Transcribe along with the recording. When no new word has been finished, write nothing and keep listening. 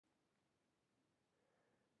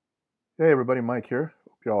Hey everybody, Mike here.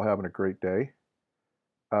 Hope you all having a great day.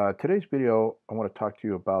 Today's video, I want to talk to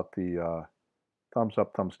you about the thumbs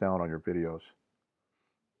up, thumbs down on your videos.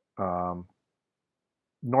 Um,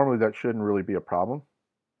 Normally that shouldn't really be a problem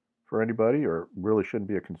for anybody, or really shouldn't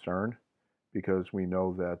be a concern, because we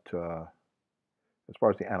know that as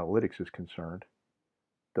far as the analytics is concerned,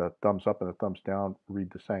 the thumbs up and the thumbs down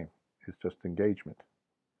read the same. It's just engagement.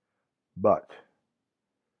 But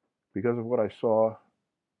because of what I saw,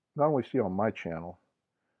 not only see on my channel,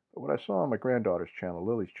 but what I saw on my granddaughter's channel,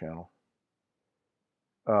 Lily's channel,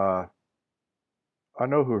 uh, I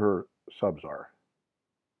know who her subs are.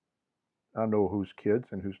 I know who's kids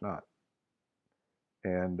and who's not.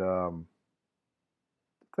 And the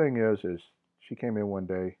thing is she came in one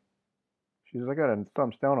day. She says, "I got a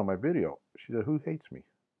thumbs down on my video." She said, "Who hates me?"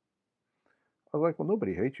 I was like, "Well,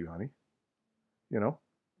 nobody hates you, honey. You know,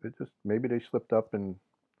 it just maybe they slipped up and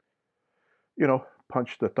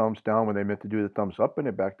punched the thumbs down when they meant to do the thumbs up, and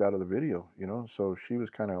it backed out of the video. So she was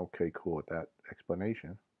kind of okay, cool with that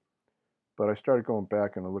explanation. But I started going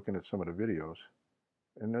back and looking at some of the videos,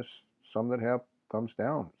 and there's some that have thumbs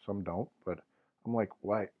down, some don't. But I'm like,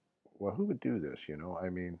 why? Well, who would do this? I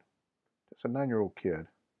mean, it's a 9-year-old kid.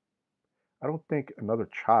 I don't think another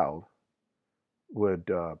child would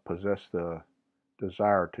possess the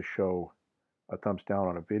desire to show a thumbs down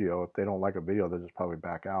on a video. If they don't like a video, they'll just probably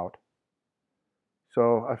back out.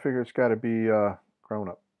 So I figure it's got to be grown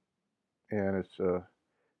up, and it's a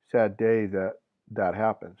sad day that that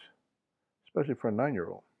happens, especially for a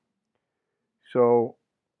 9-year-old. So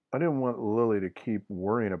I didn't want Lily to keep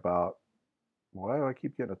worrying about, why do I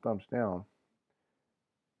keep getting a thumbs down?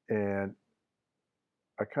 And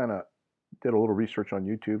I kind of did a little research on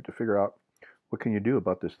YouTube to figure out, what can you do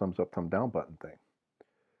about this thumbs up, thumb down button thing.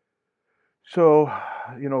 So,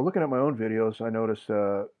 looking at my own videos, I noticed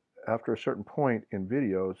after a certain point in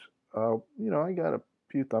videos, I got a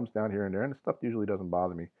few thumbs down here and there, and the stuff usually doesn't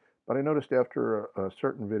bother me. But I noticed after a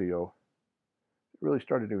certain video, it really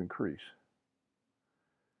started to increase.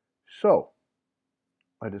 So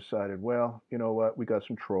I decided, well, you know what? We got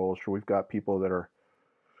some trolls, or we've got people that are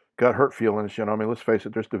got hurt feelings. I mean, let's face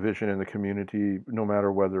it, there's division in the community, no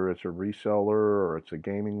matter whether it's a reseller, or it's a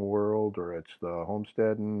gaming world, or it's the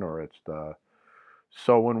homesteading, or it's the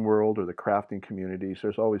sewing world, or the crafting communities.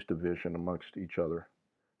 There's always division amongst each other.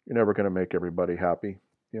 You're never going to make everybody happy,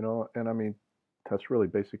 and I mean, that's really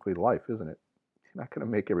basically life, isn't it? You're not going to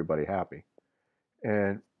make everybody happy.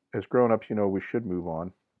 And as grown-ups, we should move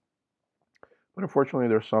on. But unfortunately,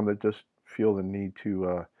 there's some that just feel the need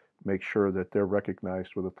to make sure that they're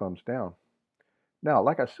recognized with a thumbs down. Now,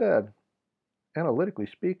 like I said, analytically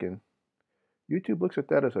speaking, YouTube looks at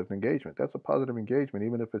that as an engagement. That's a positive engagement,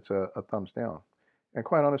 even if it's a thumbs down. And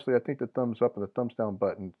quite honestly, I think the thumbs up and the thumbs down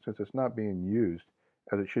button, since it's not being used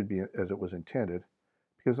as it should be, as it was intended,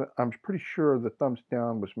 because I'm pretty sure the thumbs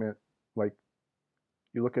down was meant, like,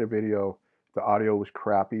 you look at a video, the audio was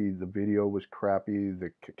crappy, the video was crappy,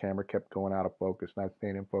 the camera kept going out of focus, not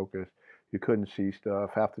staying in focus. You couldn't see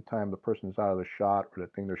stuff. Half the time the person's out of the shot, or the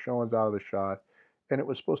thing they're showing is out of the shot. And it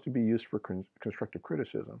was supposed to be used for constructive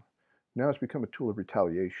criticism. Now it's become a tool of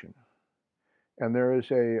retaliation. And there is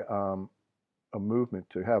a movement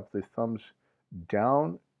to have the thumbs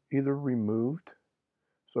down either removed.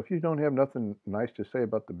 So if you don't have nothing nice to say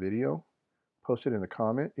about the video, post it in a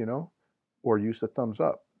comment, or use the thumbs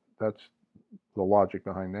up. That's the logic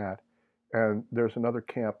behind that. And there's another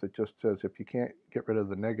camp that just says, if you can't get rid of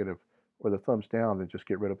the negative or the thumbs down, then just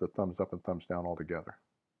get rid of the thumbs up and thumbs down altogether.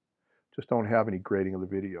 Just don't have any grading of the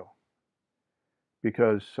video.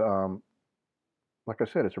 Because, like I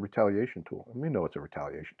said, it's a retaliation tool. And we know it's a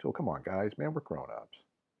retaliation tool. Come on, guys, man, we're grown-ups.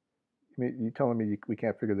 I mean, you telling me we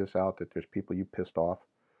can't figure this out, that there's people you pissed off,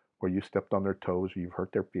 or you stepped on their toes, or you've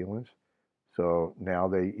hurt their feelings? So now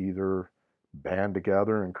they either band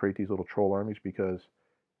together and create these little troll armies. Because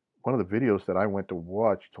one of the videos that I went to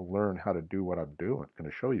watch to learn how to do what I'm doing, going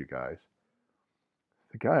to show you guys,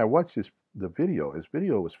 the guy I watched his video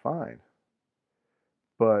was fine,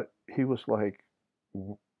 but he was like,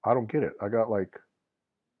 I don't get it. I got like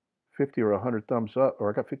 50 or 100 thumbs up, or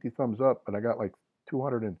I got 50 thumbs up, and I got like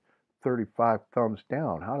 235 thumbs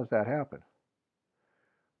down. How does that happen?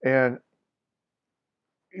 And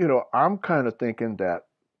I'm kind of thinking that,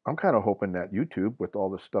 I'm kind of hoping that YouTube, with all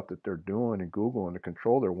the stuff that they're doing, and Google, and the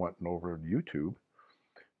control they're wanting over YouTube,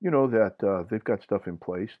 that they've got stuff in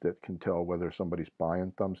place that can tell whether somebody's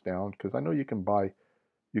buying thumbs down. Because I know you can buy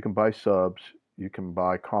subs, you can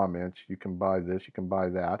buy comments, you can buy this, you can buy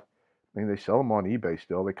that. I mean, they sell them on eBay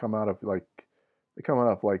still. They come out of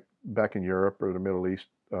like back in Europe or the Middle East,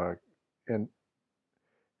 and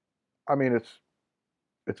I mean,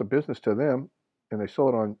 it's a business to them, and they sell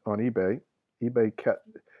it on eBay. eBay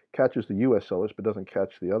catches the U.S. sellers, but doesn't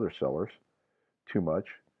catch the other sellers too much.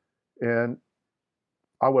 And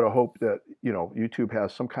I would have hoped that YouTube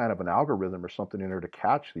has some kind of an algorithm or something in there to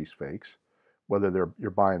catch these fakes, whether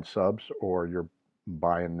you're buying subs or you're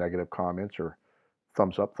buying negative comments or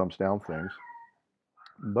thumbs up, thumbs down things.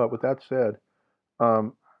 But with that said,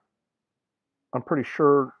 um, I'm pretty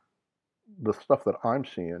sure the stuff that I'm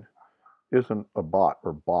seeing isn't a bot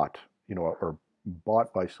or or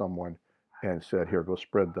bought by someone and said, here, go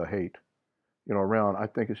spread the hate, around. I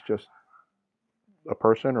think it's just a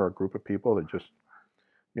person or a group of people that just,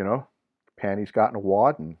 you know, panties got in a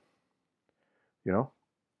wad and, you know,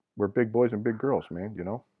 we're big boys and big girls, man.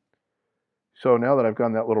 So now that I've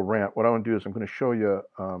gone that little rant, what I want to do is I'm going to show you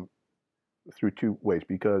through two ways,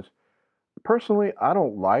 because personally, I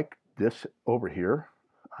don't like this over here.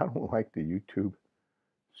 I don't like the YouTube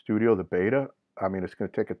Studio, the beta. I mean, it's going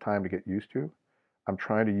to take a time to get used to. I'm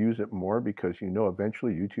trying to use it more because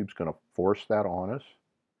eventually YouTube's going to force that on us,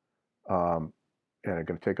 and it's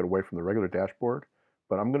going to take it away from the regular dashboard.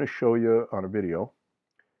 But I'm going to show you on a video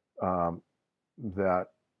that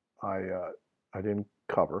I didn't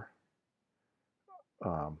cover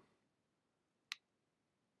how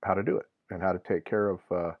to do it and how to take care of.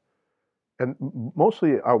 And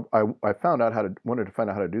mostly, I found out wanted to find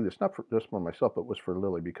out how to do this, not just for myself, but was for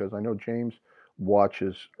Lily, because I know James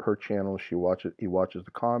watches her channel. He watches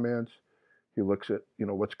the comments. He looks at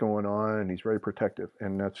what's going on, and he's very protective,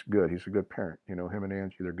 and that's good. He's a good parent. Him and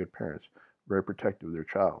Angie, they're good parents, very protective of their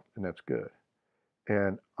child, and that's good.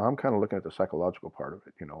 And I'm kind of looking at the psychological part of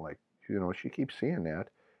it. She keeps seeing that.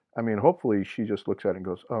 I mean, hopefully she just looks at it and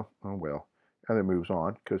goes, oh well, and then moves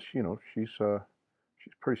on, because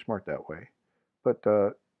she's pretty smart that way. But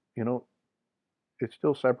it's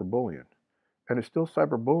still cyberbullying, and it's still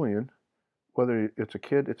cyberbullying whether it's a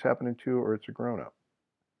kid it's happening to or it's a grown-up.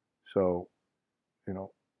 So, I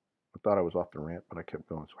thought I was off the rant, but I kept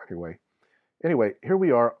going. So anyway, here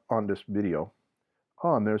we are on this video.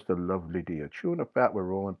 Oh, and there's the lovely Dia chewing the fat with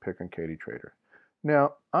Rollin, picking Katy Trader.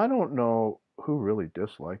 Now, I don't know who really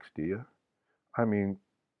dislikes Dia. I mean,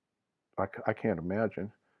 I can't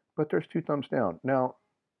imagine, but there's 2 thumbs down. Now,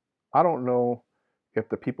 I don't know if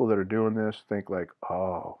the people that are doing this think like,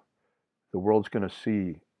 oh, the world's going to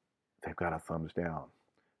see they've got a thumbs down.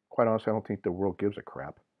 Quite honestly, I don't think the world gives a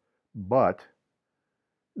crap. But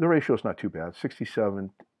the ratio is not too bad, 67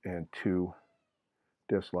 and 2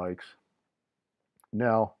 dislikes.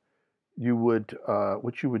 Now,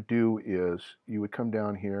 what you would do is you would come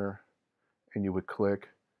down here and you would click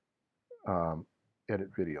edit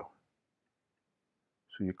video.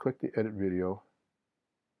 So you click the edit video,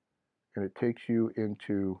 and it takes you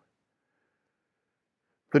into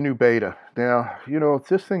the new beta. Now,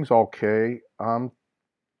 this thing's okay. I'm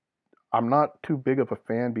not too big of a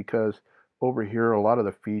fan, because over here a lot of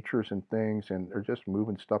the features and things, and they're just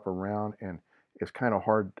moving stuff around, and it's kind of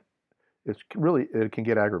hard. It can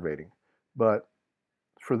get aggravating. But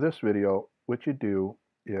for this video, what you do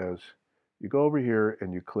is you go over here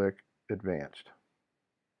and you click advanced.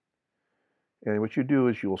 And what you do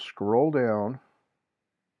is you'll scroll down,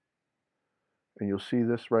 and you'll see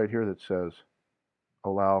this right here that says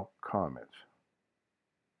allow comments.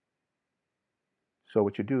 So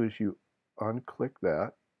what you do is you unclick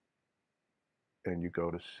that and you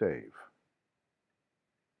go to save.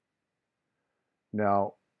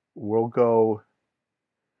 Now we'll go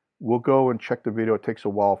and check the video. It takes a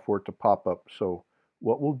while for it to pop up. So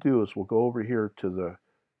what we'll do is we'll go over here to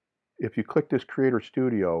if you click this Creator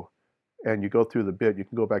Studio and you go through the bit, you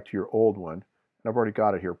can go back to your old one. And I've already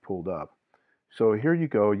got it here pulled up. So here you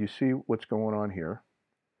go. You see what's going on here.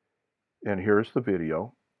 And here's the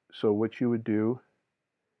video. So what you would do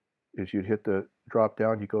is you'd hit the drop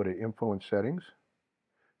down. You go to Info and Settings.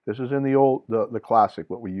 This is in the classic,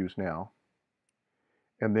 what we use now.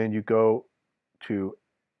 And then you go to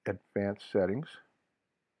Advanced Settings.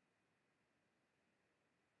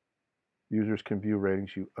 Users can view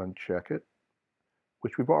ratings. You uncheck it,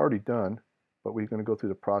 which we've already done, but we're going to go through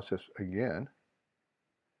the process again.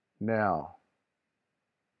 Now,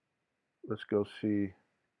 let's go see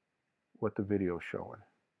what the video is showing.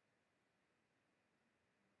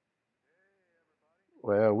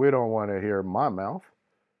 Well, we don't want to hear my mouth,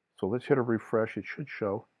 so let's hit a refresh. It should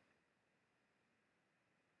show.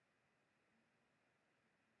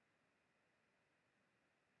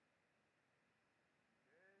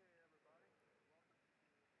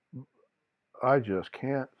 I just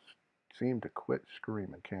can't seem to quit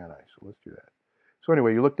screaming, can I? So let's do that. So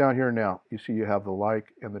anyway, you look down here now. You see you have the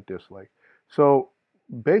like and the dislike. So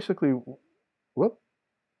basically, whoop,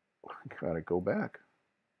 gotta go back.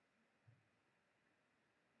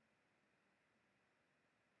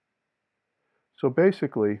 So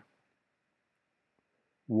basically,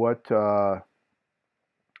 what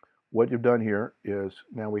you've done here is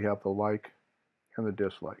now we have the like and the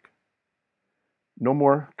dislike. No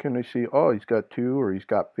more can they see, oh, he's got 2 or he's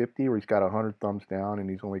got 50 or he's got 100 thumbs down and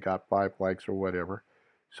he's only got 5 likes or whatever.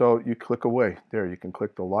 So you click away. There, you can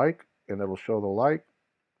click the like and it'll show the like.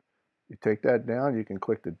 You take that down, you can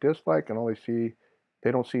click the dislike and all they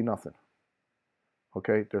don't see nothing.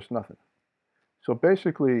 Okay, there's nothing. So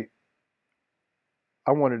basically,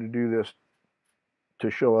 I wanted to do this to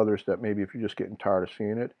show others that maybe if you're just getting tired of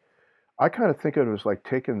seeing it, I kind of think of it as like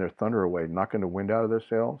taking their thunder away, knocking the wind out of their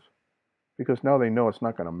sails, because now they know it's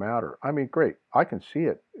not going to matter. I mean, great, I can see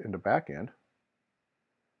it in the back end,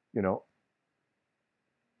 you know,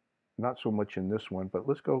 not so much in this one, but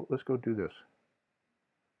let's go do this.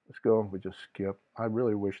 Let's go, we just skip. I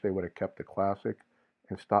really wish they would have kept the classic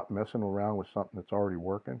and stopped messing around with something that's already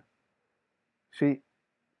working. See,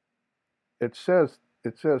 it says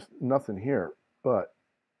nothing here, but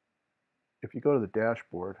if you go to the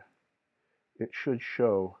dashboard, it should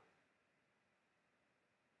show.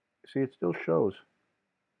 See, it still shows.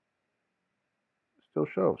 It still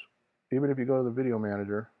shows. Even if you go to the video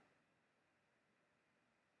manager,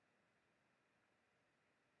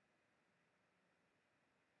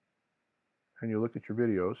 and you look at your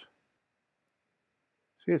videos,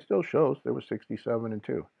 see, it still shows there was 67 and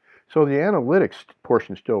 2. So the analytics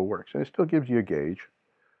portion still works, and it still gives you a gauge.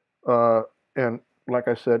 And like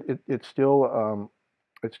I said, it's still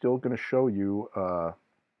going to show you.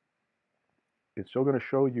 It's still going to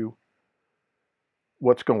show you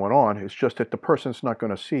what's going on. It's just that the person's not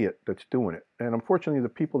going to see it that's doing it. And unfortunately, the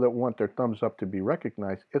people that want their thumbs up to be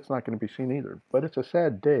recognized, it's not going to be seen either. But it's a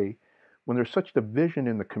sad day when there's such division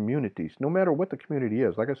in the communities, no matter what the community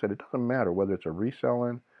is. Like I said, it doesn't matter whether it's a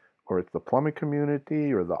reselling or it's the plumbing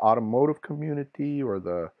community or the automotive community or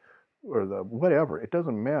the whatever. It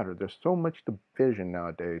doesn't matter. There's so much division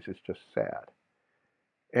nowadays. It's just sad.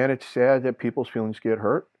 And it's sad that people's feelings get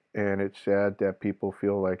hurt. And it's sad that people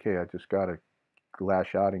feel like, hey, I just got to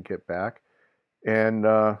lash out and get back. And,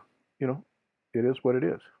 you know, it is what it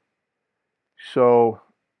is. So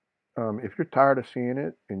if you're tired of seeing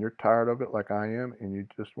it and you're tired of it like I am, and you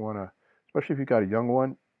just want to, especially if you got a young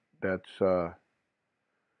one that's, you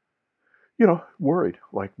know, worried,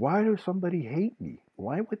 like, why does somebody hate me?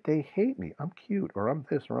 Why would they hate me? I'm cute, or I'm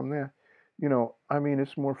this, or I'm that. You know, I mean,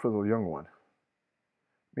 it's more for the young one.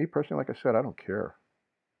 Me personally, like I said, I don't care.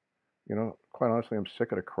 You know, quite honestly, I'm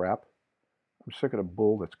sick of the crap. I'm sick of the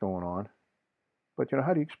bull that's going on. But, you know,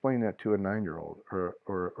 how do you explain that to a 9-year-old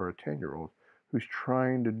or a 10-year-old who's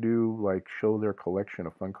trying to do, like, show their collection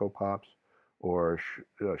of Funko Pops or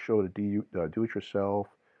show the do-it-yourself,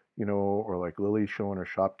 you know, or like Lily showing her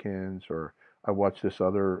Shopkins, or I watch this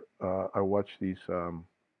other, I watch these other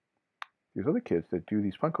kids that do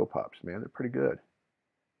these Funko Pops, man. They're pretty good.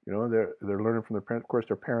 You know, they're learning from their parents. Of course,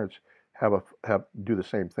 their parents do the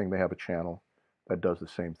same thing. They have a channel that does the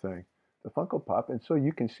same thing, the Funko Pop, and so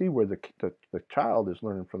you can see where the child is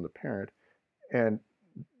learning from the parent, and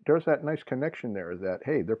there's that nice connection there that,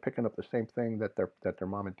 hey, they're picking up the same thing that their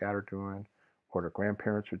mom and dad are doing, or their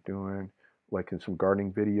grandparents are doing, like in some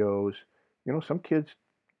gardening videos. You know, some kids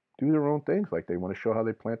do their own things, like they want to show how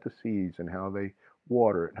they plant the seeds and how they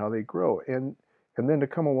water it and how they grow, and then to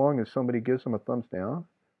come along and somebody gives them a thumbs down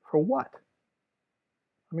for what?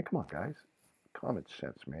 I mean, come on, guys, common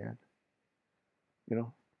sense, man. You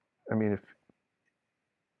know, I mean, if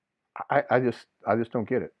I just don't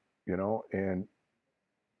get it, you know, and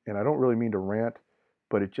I don't really mean to rant,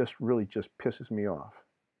 but it just really just pisses me off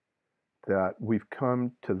that we've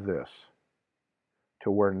come to this,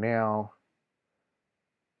 to where now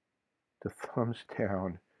the thumbs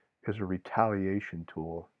down is a retaliation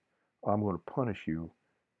tool. I'm going to punish you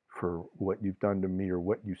for what you've done to me, or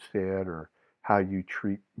what you said, or how you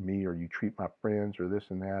treat me, or you treat my friends, or this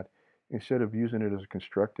and that, instead of using it as a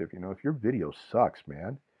constructive. You know, if your video sucks,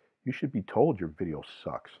 man, you should be told your video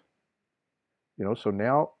sucks. You know, so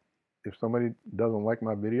now if somebody doesn't like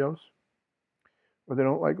my videos, or they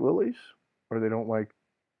don't like Lily's, or they don't like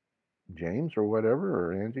James or whatever,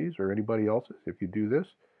 or Angie's or anybody else's, if you do this,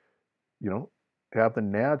 you know, have the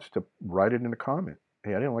nads to write it in a comment.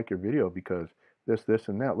 Hey, I didn't like your video because this,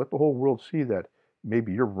 and that. Let the whole world see that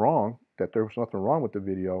maybe you're wrong, that there was nothing wrong with the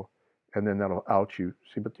video, and then that'll out you.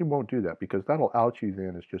 See, but they won't do that, because that'll out you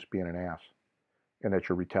then as just being an ass, and that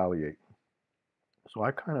you're retaliating. So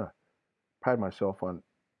I kind of pride myself on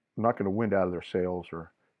knocking the wind out of their sails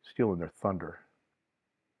or stealing their thunder.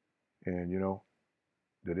 And, you know,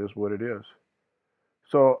 it is what it is.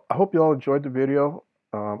 So I hope you all enjoyed the video.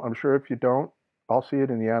 I'm sure if you don't, I'll see it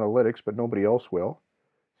in the analytics, but nobody else will.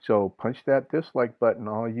 So punch that dislike button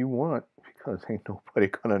all you want because ain't nobody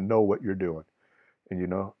gonna know what you're doing. And you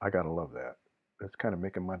know, I gotta love that. That's kind of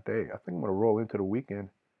making my day. I think I'm gonna roll into the weekend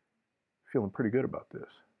feeling pretty good about this.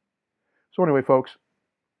 So anyway, folks,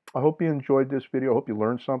 I hope you enjoyed this video. I hope you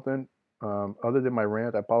learned something. Other than my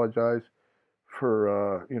rant, I apologize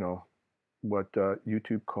for what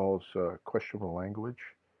YouTube calls questionable language.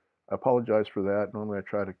 I apologize for that. Normally, I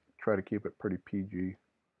try to keep it pretty PG,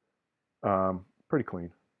 pretty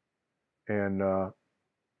clean, and I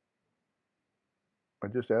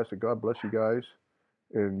just ask that God bless you guys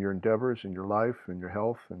in your endeavors, in your life, and your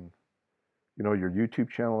health, and your YouTube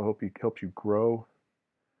channel. I hope it helps you grow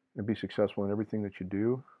and be successful in everything that you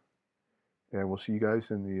do. And we'll see you guys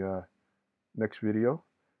in the next video.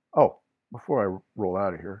 Oh, before I roll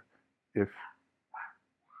out of here, if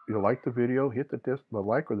you like the video, hit the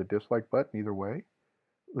like or the dislike button, either way.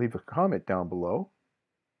 Leave a comment down below.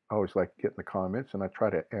 I always like getting the comments, and I try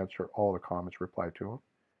to answer all the comments, reply to them.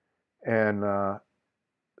 And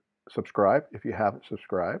subscribe if you haven't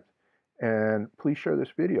subscribed. And please share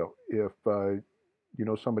this video if you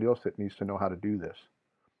know somebody else that needs to know how to do this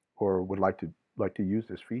or would like to use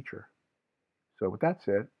this feature. So with that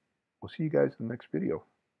said, we'll see you guys in the next video.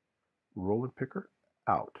 Rollin Picker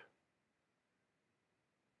out.